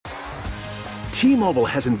T-Mobile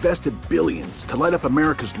has invested billions to light up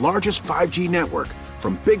America's largest 5G network,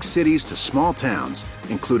 from big cities to small towns,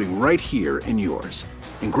 including right here in yours.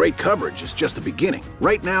 And great coverage is just the beginning.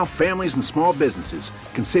 Right now, families and small businesses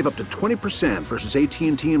can save up to 20% versus AT&T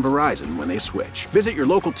and Verizon when they switch. Visit your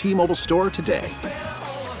local T-Mobile store today.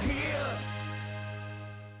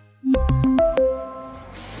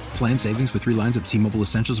 Plan savings with 3 lines of T-Mobile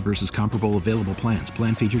Essentials versus comparable available plans.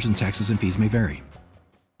 Plan features and taxes and fees may vary.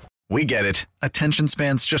 We get it. Attention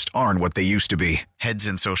spans just aren't what they used to be. Heads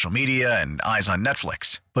in social media and eyes on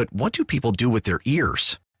Netflix. But what do people do with their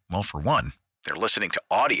ears? Well, for one, they're listening to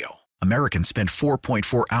audio. Americans spend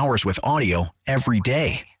 4.4 hours with audio every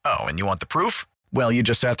day. Oh, and you want the proof? Well, you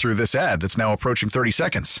just sat through this ad that's now approaching 30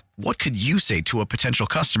 seconds. What could you say to a potential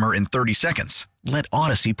customer in 30 seconds? Let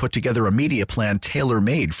Odyssey put together a media plan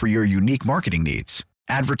tailor-made for your unique marketing needs.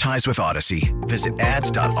 Advertise with Odyssey. Visit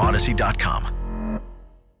ads.odyssey.com.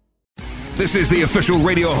 This is the official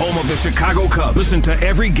radio home of the Chicago Cubs. Listen to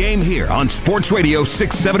every game here on Sports Radio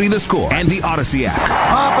 670 The Score and the Odyssey app.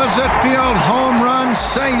 Opposite field home run,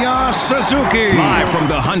 Seiya Suzuki. Live from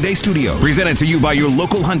the Hyundai Studios. Presented to you by your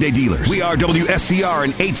local Hyundai dealers. We are WSCR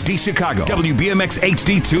and HD Chicago. WBMX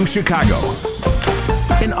HD2 Chicago.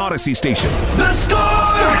 An Odyssey station. The Score!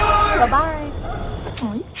 Bye-bye.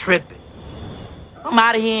 Oh, you tripping. I'm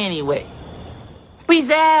out of here anyway. Peace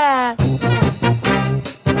out.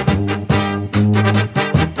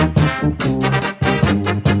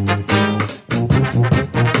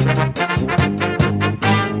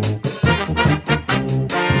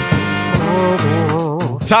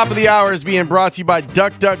 Top of the hour is being brought to you by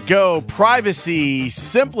DuckDuckGo. Privacy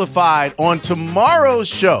simplified. On tomorrow's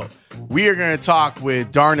show, we are going to talk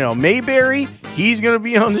with Darnell Mayberry. He's going to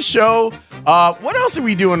be on the show. What else are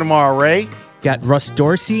we doing tomorrow, Ray? Got Russ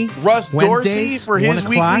Dorsey. Dorsey for his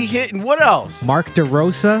weekly hit. And what else? Mark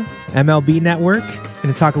DeRosa, MLB Network.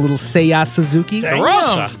 Going to talk a little Seiya Suzuki.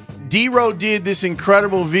 DeRosa. D-Ro did this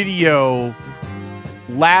incredible video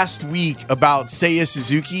last week about Seiya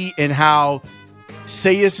Suzuki and how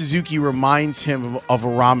Seiya Suzuki reminds him of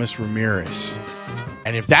Aramis Ramirez.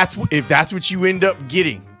 And if that's what you end up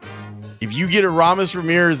getting, if you get Aramis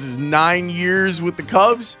Ramirez's 9 years with the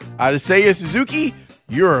Cubs out of Seiya Suzuki,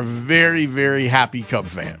 you're a very, very happy Cub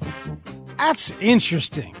fan. That's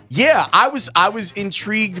interesting. Yeah, I was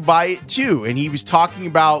intrigued by it too. And he was talking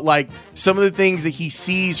about like some of the things that he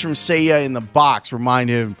sees from Seiya in the box remind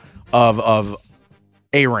him of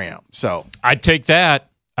Aram. So I'd take that.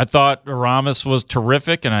 I thought Aramis was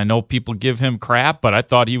terrific, and I know people give him crap, but I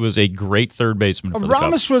thought he was a great third baseman for the Cubs.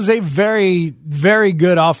 Aramis was a very, very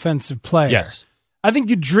good offensive player. Yes. I think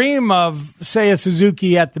you dream of, Seiya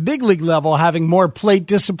Suzuki at the big league level having more plate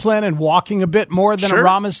discipline and walking a bit more than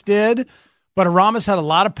Aramis did. But Aramis had a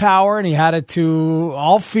lot of power, and he had it to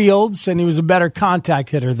all fields, and he was a better contact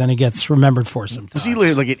hitter than he gets remembered for sometimes. Was he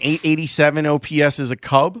like an 887 OPS as a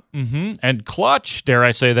Cub? Mm-hmm. And clutch, dare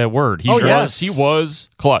I say that word. He was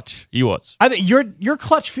clutch. He was. I think your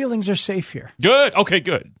clutch feelings are safe here. Good. Okay,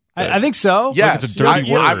 good. I think so. Yes. It's a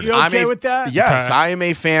dirty word. You okay with that? Yes, I am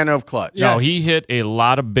a fan of clutch. No, he hit a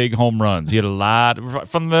lot of big home runs. He had a lot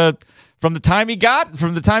from the time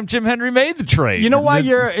Jim Henry made the trade. You know why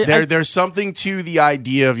there's something to the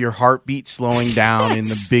idea of your heartbeat slowing down in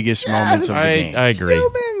the biggest moments of the game. I agree.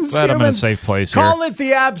 Glad I'm in a safe place here. Call it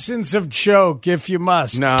the absence of choke if you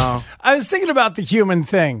must. No. I was thinking about the human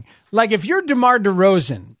thing. Like if you're DeMar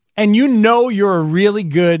DeRozan and you know you're a really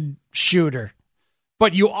good shooter,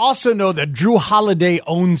 but you also know that Drew Holiday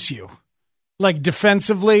owns you, like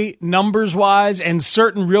defensively, numbers-wise, and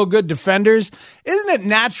certain real good defenders, isn't it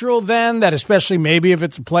natural then that, especially maybe if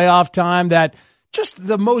it's a playoff time, that just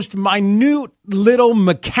the most minute little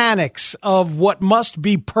mechanics of what must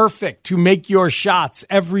be perfect to make your shots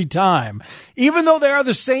every time, even though they are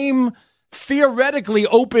the same theoretically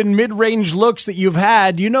open mid-range looks that you've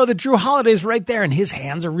had, you know that Drew Holiday's right there and his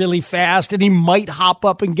hands are really fast and he might hop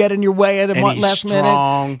up and get in your way at a last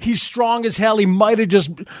minute. He's strong as hell. He might have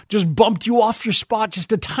just bumped you off your spot just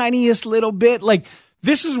the tiniest little bit. Like,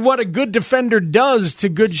 this is what a good defender does to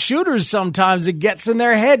good shooters sometimes. It gets in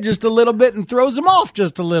their head just a little bit and throws them off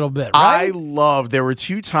just a little bit, right? There were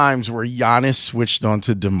 2 times where Giannis switched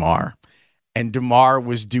onto DeMar and DeMar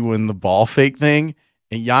was doing the ball fake thing.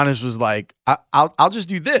 And Giannis was like, I'll just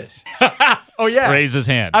do this. Oh, yeah. Raise his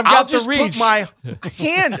hand. I'll just put my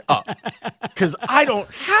hand up because I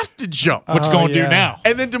don't have to jump. What you going to do now?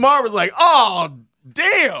 And then DeMar was like, oh,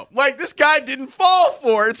 damn. Like, this guy didn't fall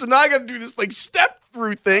for it. So now I got to do this, like,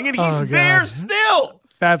 step-through thing. And he's there still.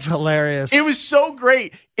 That's hilarious. It was so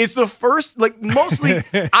great. It's the first, like, mostly,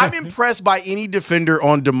 I'm impressed by any defender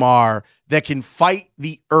on DeMar that can fight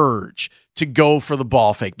the urge to go for the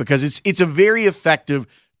ball fake because it's a very effective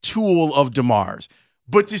tool of DeMar's.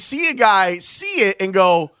 But to see a guy see it and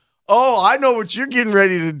go, oh, I know what you're getting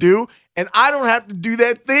ready to do, and I don't have to do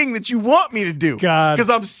that thing that you want me to do. Because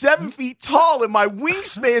I'm 7 feet tall and my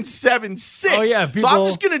wingspan's 7'6". Oh, yeah. So I'm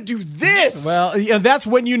just going to do this. Well, yeah, that's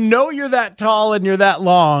when you know you're that tall and you're that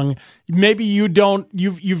long. Maybe you don't.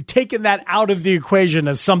 You've taken that out of the equation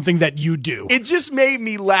as something that you do. It just made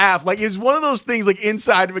me laugh. Like, it's one of those things like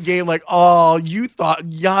inside of a game, like, oh, you thought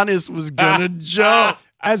Giannis was going to jump.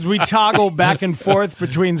 As we toggle back and forth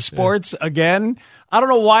between sports again, I don't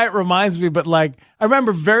know why it reminds me, but like I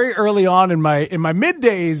remember very early on in my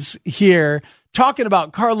middays here talking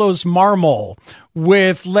about Carlos Marmol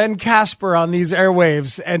with Len Casper on these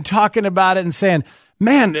airwaves and talking about it and saying,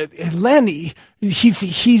 man, Len,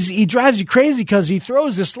 he drives you crazy because he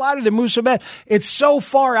throws the slider that moves so bad. It's so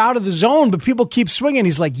far out of the zone, but people keep swinging.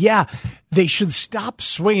 He's like, yeah, they should stop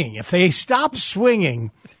swinging. If they stop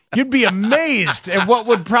swinging, you'd be amazed at what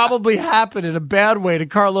would probably happen in a bad way to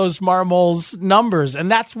Carlos Marmol's numbers.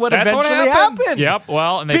 And that's what eventually happened. Yep.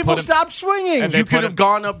 Well, and people stopped swinging. You could have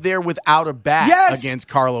gone up there without a bat against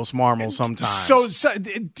Carlos Marmol sometimes. So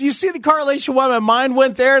do you see the correlation why my mind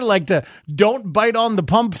went there? Like don't bite on the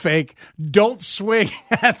pump fake. Don't swing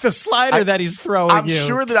at the slider that he's throwing. I'm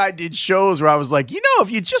sure that I did shows where I was like,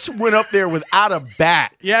 if you just went up there without a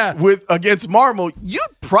bat against Marmol, you'd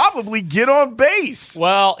probably get on base.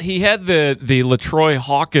 Well, he had the LaTroy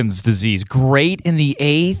Hawkins disease. Great in the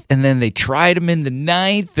 8th, and then they tried him in the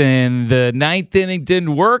 9th, and the 9th inning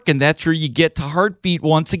didn't work, and that's where you get to heartbeat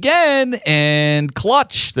once again, and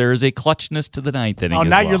clutch. There's a clutchness to the 9th inning. Oh,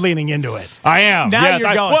 now you're leaning into it. I am. Now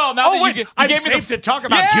you're going. Well, now that you I'm gave safe me to talk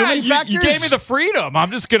about human factors? You gave me the freedom. I'm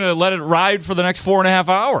just going to let it ride for the next 4.5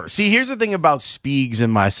 hours. See, here's the thing about Speegs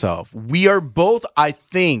and myself. We are both, I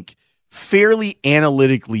think, fairly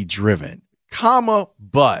analytically driven,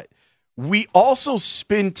 but we also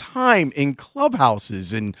spend time in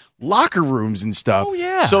clubhouses and locker rooms and stuff. Oh,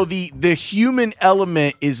 yeah. So the human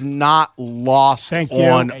element is not lost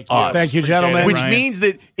on us. Thank you, gentlemen. Which means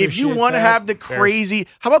that if you want to have the crazy,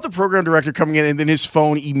 how about the program director coming in and then his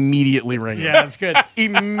phone immediately ringing? Yeah, that's good.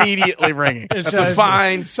 Immediately ringing. That's a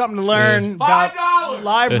fine. Something to learn about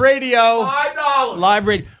live radio. $5. Live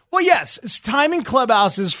radio. Well, yes, it's time in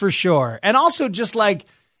clubhouses for sure. And also just like,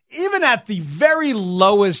 even at the very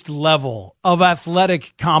lowest level of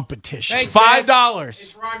athletic competition. $5.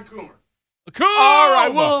 It's Ron Coomer. All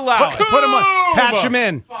right, we'll allow it. Put him on. Patch him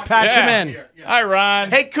in. Patch him in. Hi, Ron.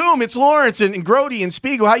 Hey, Coom, it's Lawrence and Grody and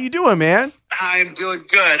Spiegel. How you doing, man? I'm doing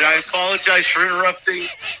good. I apologize for interrupting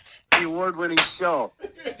the award-winning show.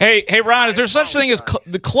 Hey, Ron, is there such thing as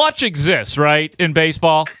the clutch exists, right, in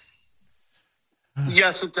baseball?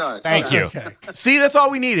 Yes, it does. Thank you. Okay. See, that's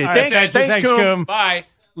all we needed. All right, Thanks, Coom. Bye.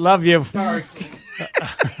 Love you.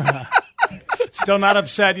 Still not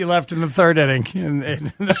upset you left in the 3rd inning in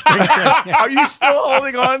the spring training. Are you still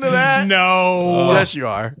holding on to that? No. Yes, you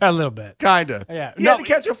are. A little bit. Kind of. Yeah. You had to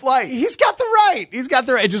catch a flight. He's got the right.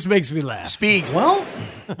 It just makes me laugh. Speaks. Well,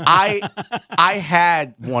 I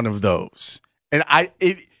had one of those. And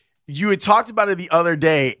you had talked about it the other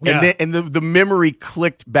day, and the memory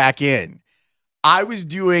clicked back in. I was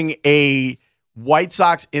doing a White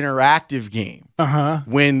Sox interactive game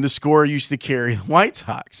when the score used to carry the White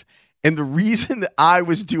Sox. And the reason that I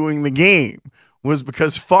was doing the game was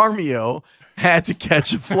because Farmio had to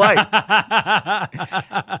catch a flight.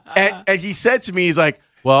 and he said to me, he's like,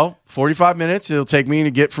 well, 45 minutes, it'll take me to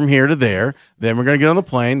get from here to there. Then we're going to get on the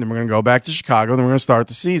plane. Then we're going to go back to Chicago. Then we're going to start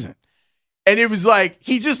the season. And it was like,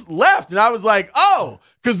 he just left. And I was like, oh,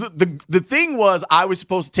 because the thing was I was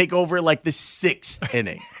supposed to take over like the 6th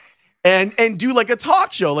inning. And do like a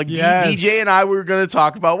talk show. Like DJ and I were going to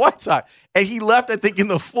talk about White Sox. And he left, I think, in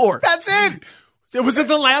the 4th. That's it. Was it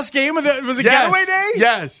the last game of was it getaway day?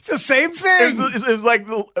 Yes. It's the same thing. It was like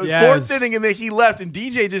the 4th inning, and then he left, and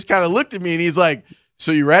DJ just kind of looked at me, and he's like,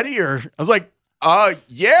 so you ready? Or I was like,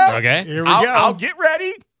 yeah. Okay. Here we go. I'll get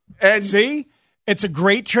ready. And see, it's a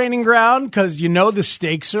great training ground because the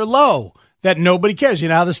stakes are low. That nobody cares. You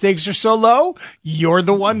know how the stakes are so low? You're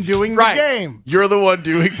the one doing the game. You're the one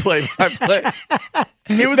doing play-by-play.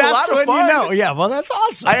 It was a lot of fun. Yeah, well, that's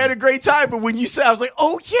awesome. I had a great time, but when you said, I was like,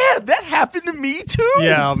 oh, yeah, that happened to me, too.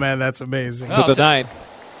 Yeah, man, that's amazing. For the 9th,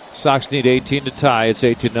 Sox need 18 to tie. It's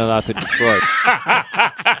 18-0 Detroit.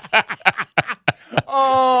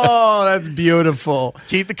 Oh, that's beautiful.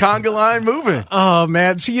 Keep the conga line moving. Oh,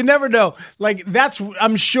 man. See, you never know. Like,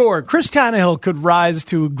 I'm sure Chris Tannehill could rise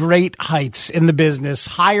to great heights in the business,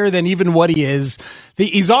 higher than even what he is.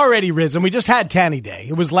 He's already risen. We just had Tanny Day.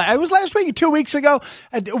 It was last week, 2 weeks ago.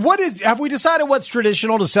 Have we decided what's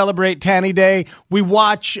traditional to celebrate Tanny Day? We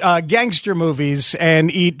watch gangster movies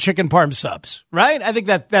and eat chicken parm subs, right? I think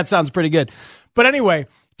that sounds pretty good. But anyway,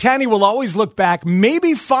 Tanny will always look back,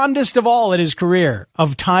 maybe fondest of all in his career,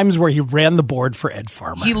 of times where he ran the board for Ed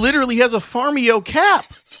Farmer. He literally has a Farmio cap.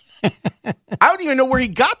 I don't even know where he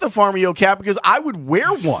got the Farmio cap because I would wear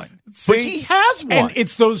one. But he has one. And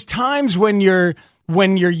it's those times when you're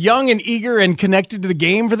young and eager and connected to the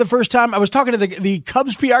game for the first time. I was talking to the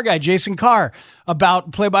Cubs PR guy, Jason Carr,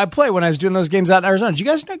 about play-by-play when I was doing those games out in Arizona. Did you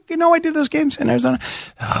guys know I did those games in Arizona?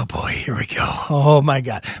 Oh, boy, here we go. Oh, my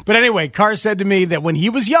God. But anyway, Carr said to me that when he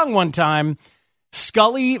was young one time,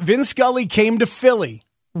 Vin Scully came to Philly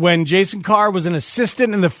when Jason Carr was an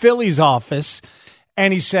assistant in the Phillies office,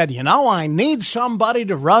 and he said, I need somebody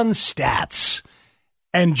to run stats.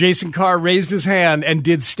 And Jason Carr raised his hand and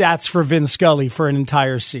did stats for Vin Scully for an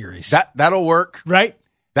entire series. That'll work. Right?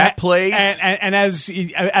 That plays. And as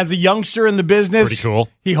a youngster in the business, pretty cool.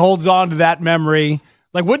 He holds on to that memory.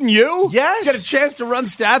 Like, wouldn't you? Yes. Get a chance to run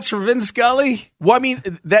stats for Vin Scully? Well, I mean,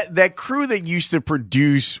 that crew that used to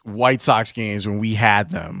produce White Sox games when we had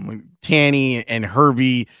them, Tanny and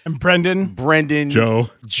Herbie. And Brendan.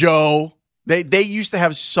 Joe. They used to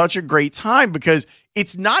have such a great time because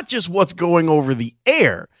it's not just what's going over the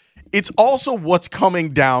air. It's also what's coming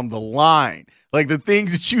down the line. Like the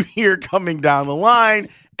things that you hear coming down the line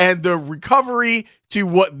and the recovery to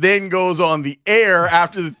what then goes on the air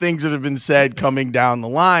after the things that have been said coming down the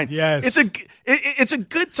line. Yes. It's a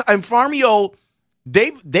good time. Farmio,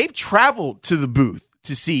 they've traveled to the booth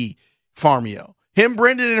to see Farmio. Him,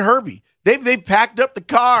 Brendan, and Herbie. They've packed up the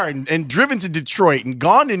car and driven to Detroit and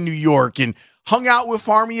gone to New York and hung out with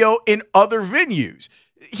Farmio in other venues.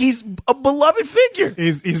 He's a beloved figure.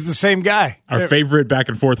 He's the same guy. Our favorite back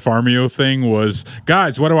and forth Farmio thing was,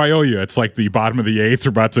 guys, what do I owe you? It's like the bottom of the eighth.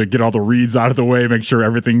 We're about to get all the reads out of the way, make sure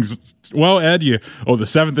everything's, well, Ed, you owe the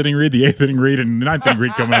 7th inning read, the 8th inning read, and the 9th inning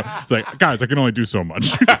read coming up. It's like, guys, I can only do so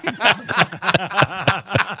much.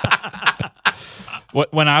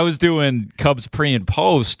 When I was doing Cubs pre and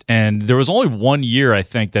post, and there was only 1 year, I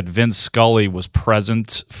think, that Vin Scully was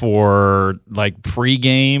present for like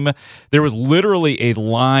pregame. There was literally a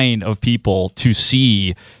line of people to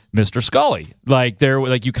see Mr. Scully. Like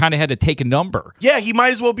you kind of had to take a number. Yeah, he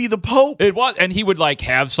might as well be the Pope. It was, and he would like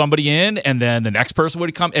have somebody in, and then the next person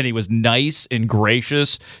would come, and he was nice and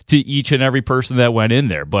gracious to each and every person that went in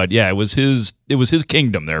there. But yeah, it was his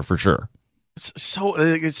kingdom there for sure. It's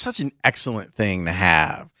such an excellent thing to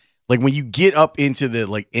have. Like when you get up into the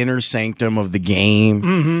like inner sanctum of the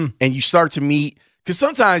game and you start to meet, because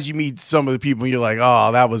sometimes you meet some of the people and you're like,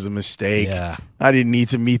 oh, that was a mistake. Yeah. I didn't need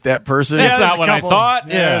to meet that person. That's not what I thought.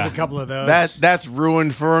 Yeah, there's a couple of those. That's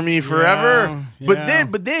ruined for me forever. Yeah.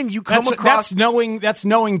 But then you come across that's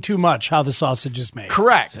knowing too much how the sausage is made.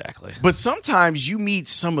 Correct. Exactly. But sometimes you meet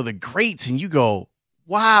some of the greats and you go,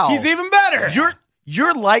 wow, he's even better.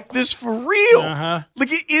 You're like this for real. Uh-huh.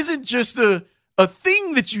 Like it isn't just a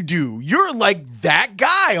thing that you do. You're like that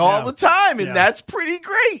guy all the time, and that's pretty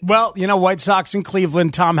great. Well, White Sox in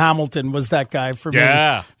Cleveland, Tom Hamilton was that guy for me.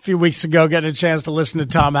 A few weeks ago, getting a chance to listen to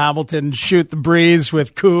Tom Hamilton shoot the breeze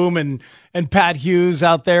with Coom and Pat Hughes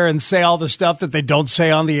out there and say all the stuff that they don't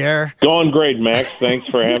say on the air. Going great, Max. Thanks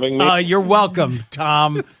for having me. You're welcome,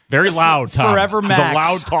 Tom. Very loud, Tom. Forever Max. He's a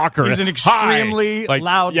loud talker. He's an extremely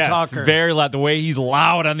loud talker. Very loud. The way he's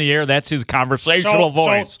loud on the air, that's his conversational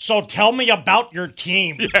voice. So tell me about your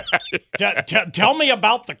team. Tell me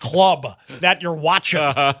about the club that you're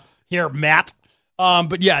watching here, Matt.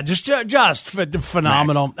 But yeah, just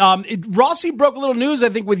phenomenal. Rossi broke a little news, I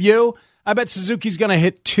think, with you. I bet Suzuki's going to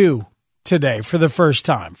hit 2 today for the first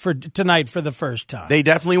time, tonight for the first time. They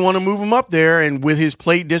definitely want to move him up there, and with his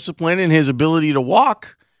plate discipline and his ability to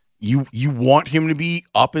walk, you want him to be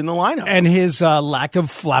up in the lineup. And his lack of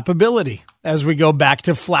flappability, as we go back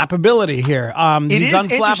to flappability here. He's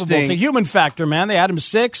unflappable. It's a human factor, man. They had him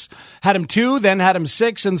 6, had him 2, then had him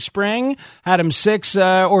 6 in spring, had him 6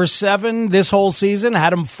 or 7 this whole season,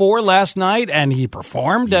 had him 4 last night, and he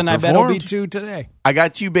performed, I bet he'll be 2 today. I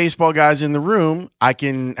got 2 baseball guys in the room. I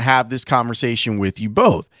can have this conversation with you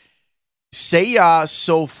both. Seiya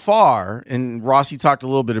so far, and Rossi talked a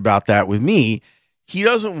little bit about that with me, he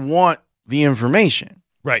doesn't want the information.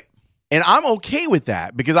 Right. And I'm okay with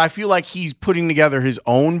that because I feel like he's putting together his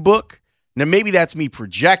own book. Now, maybe that's me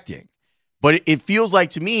projecting, but it feels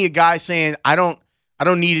like to me a guy saying, I don't I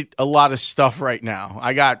don't need a lot of stuff right now.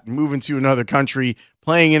 I got moving to another country,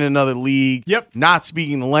 playing in another league, not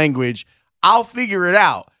speaking the language. I'll figure it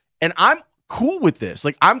out. And I'm cool with this.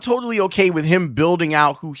 Like, I'm totally okay with him building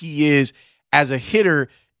out who he is as a hitter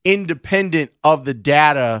independent of the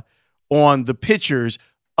data on the pitchers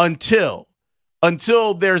until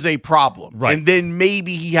there's a problem. Right. And then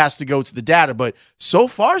maybe he has to go to the data. But so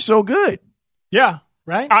far, so good. Yeah.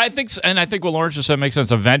 Right. I think what Lawrence just said makes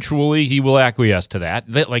sense. Eventually, he will acquiesce to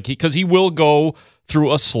that, because he will go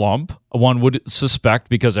through a slump. One would suspect,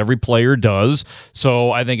 because every player does.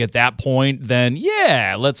 So I think at that point, then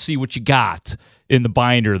let's see what you got in the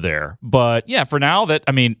binder there. But for now,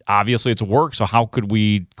 obviously it's work. So how could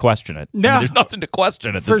we question it? No, there's nothing to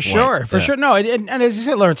question at this point. For sure. No, and as you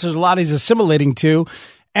said, Lawrence, there's a lot he's assimilating to,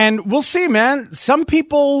 and we'll see, man. Some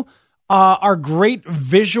people are great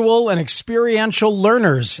visual and experiential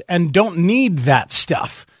learners and don't need that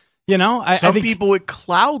stuff. I think people, it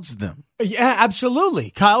clouds them. Yeah, absolutely.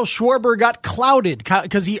 Kyle Schwarber got clouded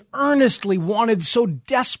because he earnestly wanted so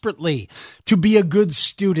desperately to be a good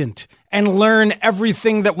student and learn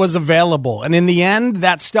everything that was available. And in the end,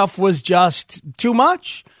 that stuff was just too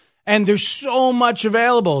much. And there's so much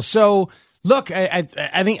available. So look, I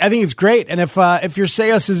think it's great. And if you're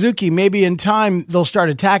Seiya Suzuki, maybe in time they'll start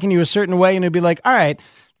attacking you a certain way, and it'll be like, all right,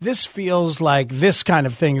 this feels like this kind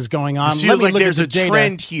of thing is going on. It feels like there's a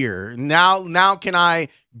trend here. Now can I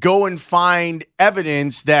go and find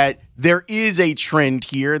evidence that there is a trend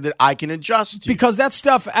here that I can adjust to? Because that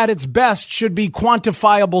stuff at its best should be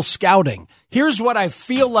quantifiable scouting. Here's what I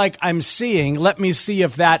feel like I'm seeing. Let me see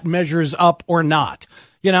if that measures up or not.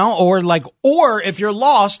 Or if you're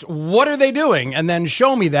lost, what are they doing? And then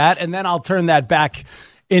show me that, and then I'll turn that back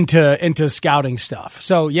into scouting stuff.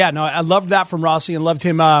 So I loved that from Rossi, and loved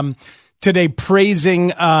him today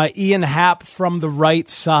praising Ian Happ from the right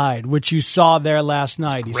side, which you saw there last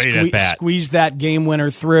night. He squeezed that game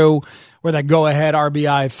winner through, or that go ahead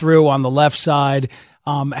RBI through on the left side.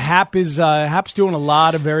 Happ's doing a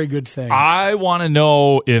lot of very good things. I want to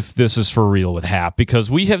know if this is for real with Happ, because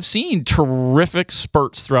we have seen terrific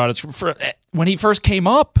spurts throughout when he first came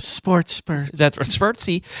up. Sports spurts. That's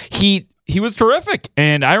spurtsy. He was terrific.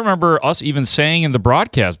 And I remember us even saying in the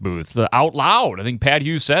broadcast booth out loud, I think Pat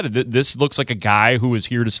Hughes said it, this looks like a guy who is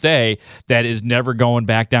here to stay, that is never going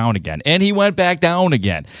back down again. And he went back down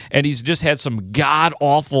again. And he's just had some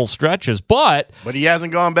god-awful stretches. But he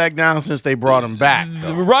hasn't gone back down since they brought him back.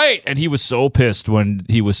 Though. Right. And he was so pissed when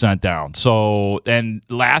he was sent down. So, and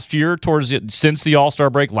last year, since the All-Star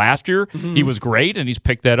break last year, he was great. And he's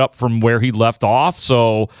picked that up from where he left off.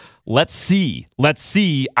 So let's see.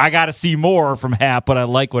 I got to see more from Happ, but I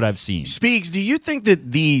like what I've seen. Speaks, do you think that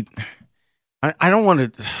I don't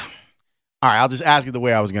want to. All right, I'll just ask it the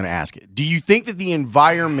way I was going to ask it. Do you think that the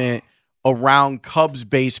environment around Cubs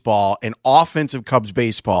baseball and offensive Cubs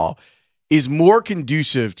baseball is more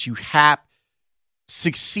conducive to Happ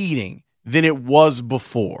succeeding than it was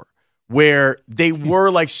before, where they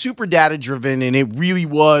were like super data driven, and it really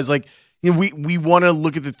was like, we want to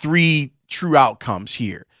look at the three true outcomes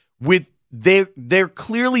here. They're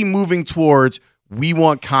clearly moving towards, we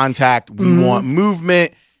want contact, we want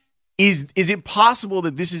movement. Is it possible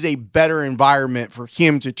that this is a better environment for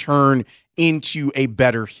him to turn into a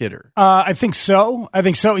better hitter? I think so.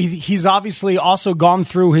 He's obviously also gone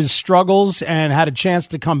through his struggles and had a chance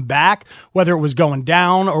to come back, whether it was going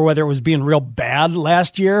down or whether it was being real bad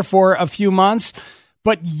last year for a few months.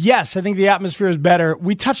 But yes, I think the atmosphere is better.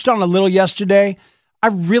 We touched on a little yesterday. I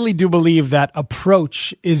really do believe that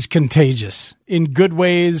approach is contagious in good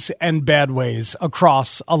ways and bad ways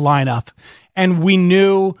across a lineup. And we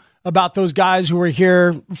knew about those guys who were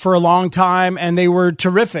here for a long time, and they were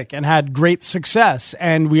terrific and had great success.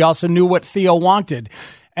 And we also knew what Theo wanted.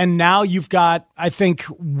 And now you've got, I think,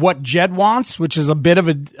 what Jed wants, which is a bit of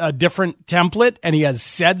a different template, and he has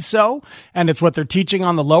said so. And it's what they're teaching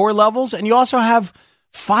on the lower levels. And you also have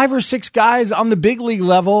 5 or 6 guys on the big league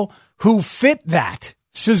level who fit that.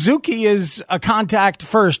 Suzuki is a contact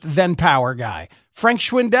first, then power guy. Frank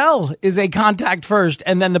Schwindel is a contact first,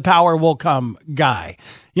 and then the power will come guy.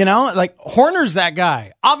 Like Horner's that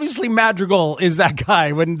guy. Obviously, Madrigal is that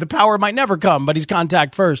guy when the power might never come, but he's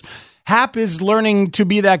contact first. Happ is learning to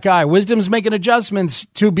be that guy. Wisdom's making adjustments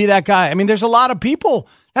to be that guy. I mean, there's a lot of people.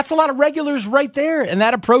 That's a lot of regulars right there. And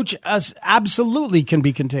that approach absolutely can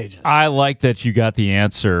be contagious. I like that you got the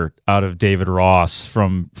answer out of David Ross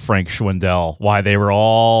from Frank Schwindel, why they were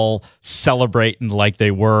all celebrating like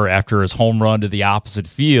they were after his home run to the opposite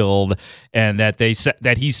field, and that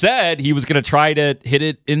he said he was going to try to hit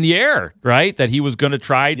it in the air, right? That he was going to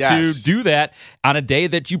try to do that on a day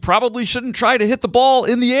that you probably shouldn't try to hit the ball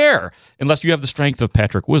in the air. unless you have the strength of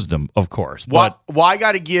Patrick Wisdom, of course. Well, I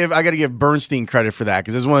got to give Bernstein credit for that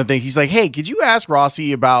because this is one of the things he's like, hey, could you ask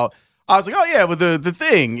Rossi about? I was like, oh yeah, with the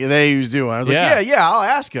thing that he was doing. I was like, yeah, I'll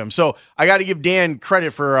ask him. So I got to give Dan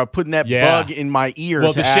credit for putting that bug in my ear.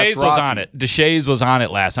 Well, to ask Rossi. was on it. Deshays was on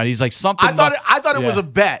it last night. He's like something. I thought it was a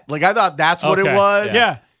bet. Like I thought that's what it was.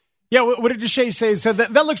 Yeah. Yeah, what did Deshae say? He said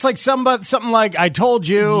that looks like something like I told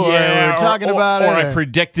you, or we were talking about it. Or I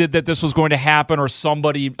predicted that this was going to happen, or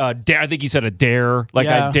somebody dare. I think he said a dare, like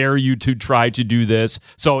I dare you to try to do this.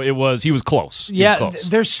 So he was close.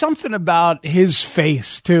 There's something about his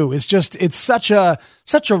face too. It's such a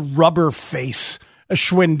rubber face.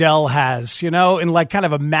 Schwindel has, in like kind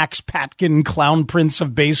of a Max Patkin Clown Prince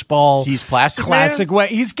of baseball. He's plastic classic way.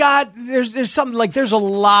 He's got there's something like there's a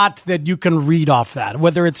lot that you can read off that.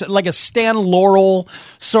 Whether it's like a Stan Laurel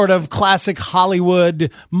sort of classic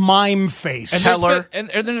Hollywood mime face, and Teller, and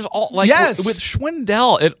there's all like with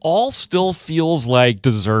Schwindel, it all still feels like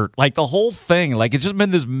dessert. Like the whole thing, like it's just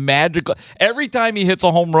been this magical. Every time he hits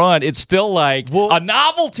a home run, it's still like a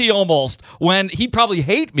novelty almost. When he probably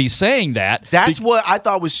hate me saying that. That's what I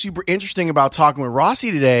thought was super interesting about talking with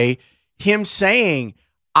Rossi today, him saying,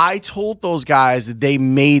 I told those guys that they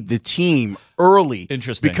made the team early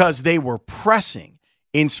because they were pressing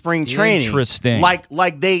in spring training. Interesting.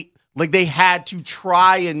 Like they had to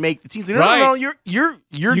try and make the teams. No, you're good.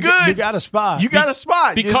 You got a spot. You got a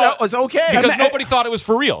spot. Because that was okay. Because nobody thought it was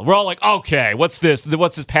for real. We're all like, okay, what's this?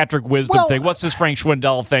 What's this Patrick Wisdom thing? What's this Frank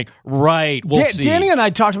Schwindel thing? Right, we'll see. Danny and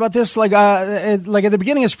I talked about this like at the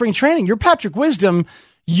beginning of spring training. You're Patrick Wisdom.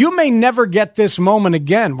 You may never get this moment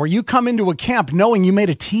again where you come into a camp knowing you made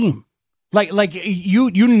a team. Like you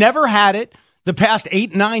never had it the past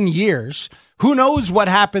 8-9 years. Who knows what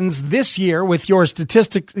happens this year with your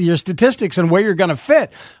statistics and where you're going to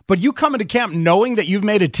fit. But you come into camp knowing that you've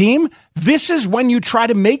made a team. This is when you try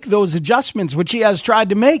to make those adjustments, which he has tried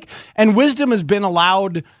to make. And Wisdom has been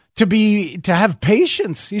allowed to have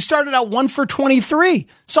patience. He started out 1 for 23.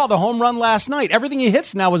 Saw the home run last night. Everything he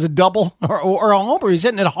hits now is a double or a homer. He's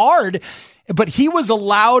hitting it hard. But he was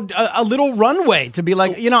allowed a little runway to be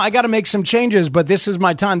like, I got to make some changes, but this is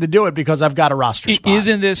my time to do it because I've got a roster spot.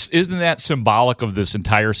 Isn't that symbolic of this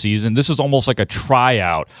entire season? This is almost like a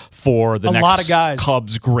tryout for the next lot of guys.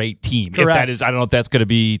 Cubs great team. Correct. If that is, I don't know if that's going to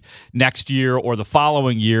be next year or the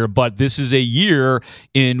following year, but this is a year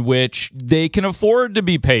in which they can afford to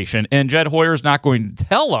be patient. And Jed Hoyer's not going to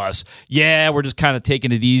tell us, we're just kind of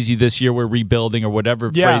taking it easy this year. We're rebuilding or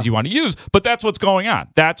whatever phrase you want to use. But that's what's going on.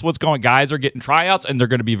 That's what's going. Guys are getting tryouts, and they're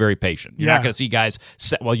going to be very patient. You're not going to see guys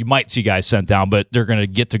you might see guys sent down, but they're going to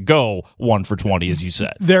get to go 1 for 20, as you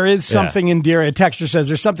said. There is something endearing. A texter says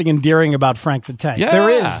there's something endearing about Frank the Tank. Yeah, there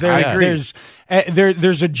is. I agree.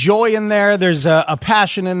 There's a joy in there. There's a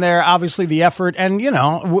passion in there. Obviously, the effort, and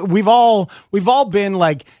we've all been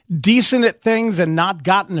like decent at things and not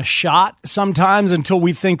gotten a shot sometimes until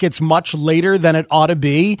we think it's much later than it ought to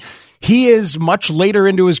be. He is much later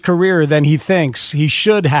into his career than he thinks he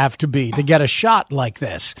should have to be to get a shot like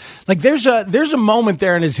this. Like there's a moment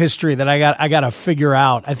there in his history that I got to figure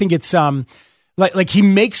out. I think it's like he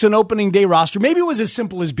makes an opening day roster. Maybe it was as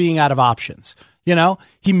simple as being out of options.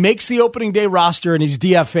 He makes the opening day roster and he's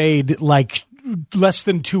DFA'd like less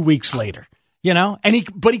than 2 weeks later.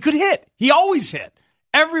 But he could hit. He always hit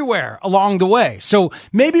everywhere along the way. So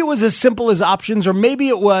maybe it was as simple as options, or maybe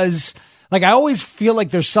it was. Like, I always feel like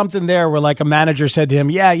there's something there where, like, a manager said to him,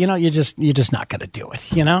 you're just not going to do it,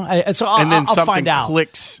 So I'll find out.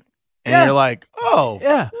 Clicks, and you're like, oh,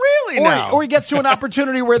 really now? Or he gets to an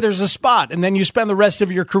opportunity where there's a spot, and then you spend the rest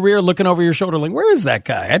of your career looking over your shoulder like, where is that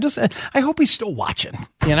guy? I hope he's still watching,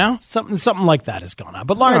 Something like that is going on.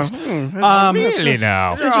 But, Lawrence, really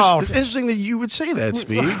now. It's interesting that you would say that,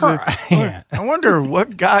 Speaks. I wonder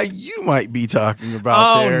what guy you might be talking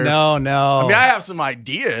about there. No. I mean, I have some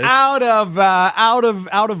ideas. Out of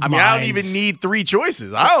I mean, I don't even need 3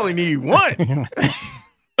 choices. I only need 1.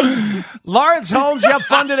 Lawrence Holmes, you have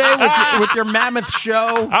fun today with your mammoth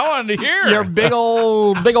show. I wanted to hear your big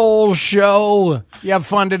old show. You have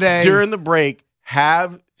fun today. During the break,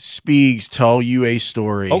 have Speaks tell you a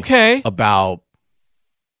story about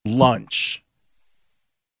lunch,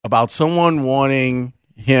 about someone wanting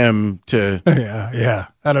him to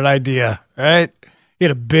had an idea, right? He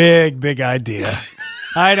had a big idea.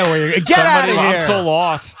 I know where you're going. Get out of here. I'm so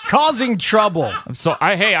lost. Causing trouble. I will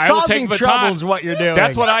take Causing the trouble time. is what you're doing.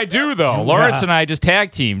 That's what I do, though. Lawrence and I just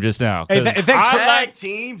tag team just now. Hey, thanks for Tag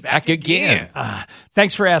team back again.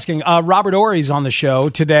 Thanks for asking. Robert Ory's on the show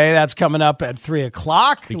today. That's coming up at 3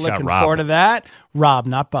 o'clock. Big shot, Looking Rob. forward to that. Rob,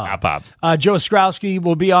 not Bob. Not Bob. Joe Ostrowski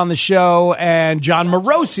will be on the show, and John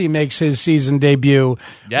Morosi makes his season debut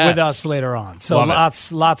with us later on. So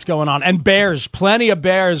lots going on. And Bears, plenty of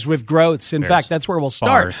Bears with Groats. In fact, that's where we'll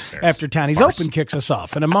start after Townie's Open kicks us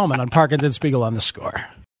off in a moment on Parkinson Spiegel on The Score.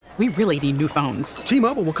 We really need new phones.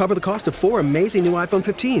 T-Mobile will cover the cost of 4 amazing new iPhone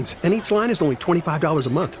 15s, and each line is only $25 a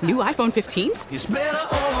month. New iPhone 15s? It's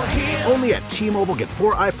better over here. Only at T-Mobile, get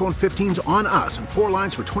 4 iPhone 15s on us and 4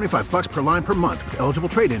 lines for $25 per line per month with eligible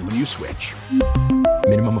trade-in when you switch.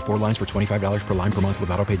 Minimum of 4 lines for $25 per line per month with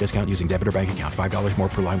autopay discount using debit or bank account. $5 more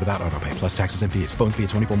per line without autopay, plus taxes and fees. Phone fee at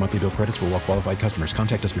 24 monthly bill credits for well-qualified customers.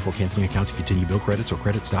 Contact us before canceling account to continue bill credits or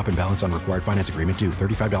credit stop and balance on required finance agreement due.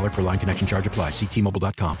 $35 per line connection charge applies. See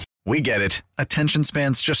T-Mobile.com. We get it. Attention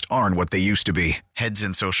spans just aren't what they used to be. Heads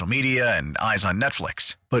in social media and eyes on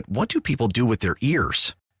Netflix. But what do people do with their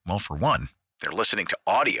ears? Well, for one, they're listening to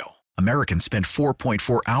audio. Americans spend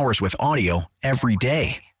 4.4 hours with audio every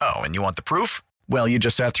day. Oh, and you want the proof? Well, you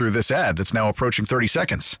just sat through this ad that's now approaching 30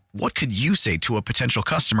 seconds. What could you say to a potential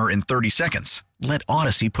customer in 30 seconds? Let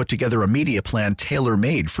Odyssey put together a media plan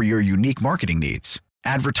tailor-made for your unique marketing needs.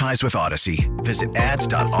 Advertise with Odyssey. Visit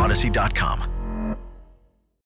ads.odyssey.com.